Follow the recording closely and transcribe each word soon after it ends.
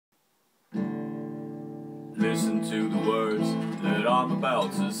Listen to the words that I'm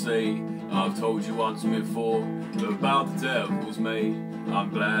about to say. I've told you once before about the devil's mate. I'm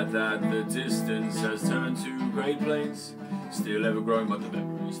glad that the distance has turned to Great Plains. Still ever growing, but the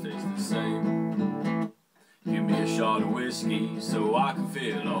memory stays the same. Give me a shot of whiskey so I can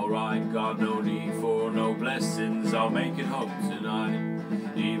feel alright. Got no need for no blessings, I'll make it home tonight.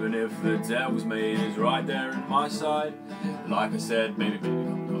 Even if the devil's mate is right there in my side. Like I said, baby,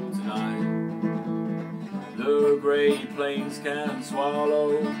 come home tonight. The Great Plains can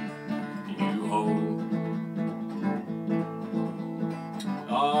swallow you whole.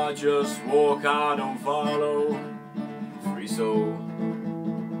 I just walk, I don't follow. Free soul.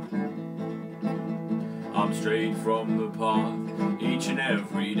 I'm straight from the path each and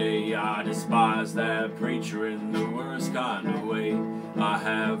every day. I despise that preacher in the worst kind of way. I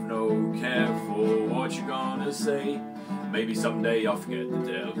have no care for what you're gonna say. Maybe someday I'll forget the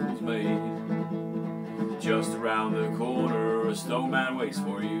devil's mate. Just around the corner a snowman waits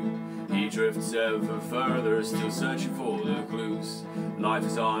for you. He drifts ever further, still searching for the clues. Life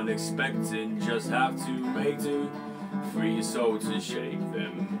is unexpected, just have to make do. Free your soul to shake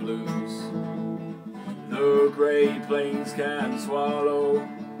them blues. The Great Plains can swallow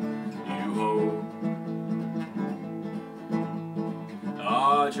you whole.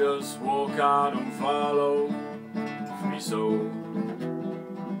 I just walk out and follow. Free soul.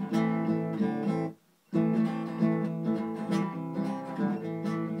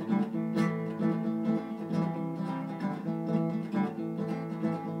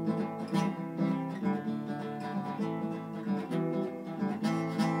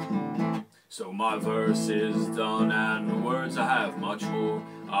 So my verse is done and the words I have much more.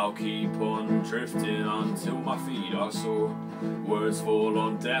 I'll keep on drifting until my feet are sore. Words fall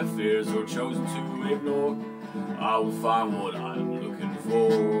on deaf ears or chosen to ignore. I will find what I'm looking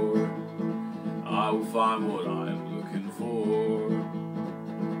for. I will find what I'm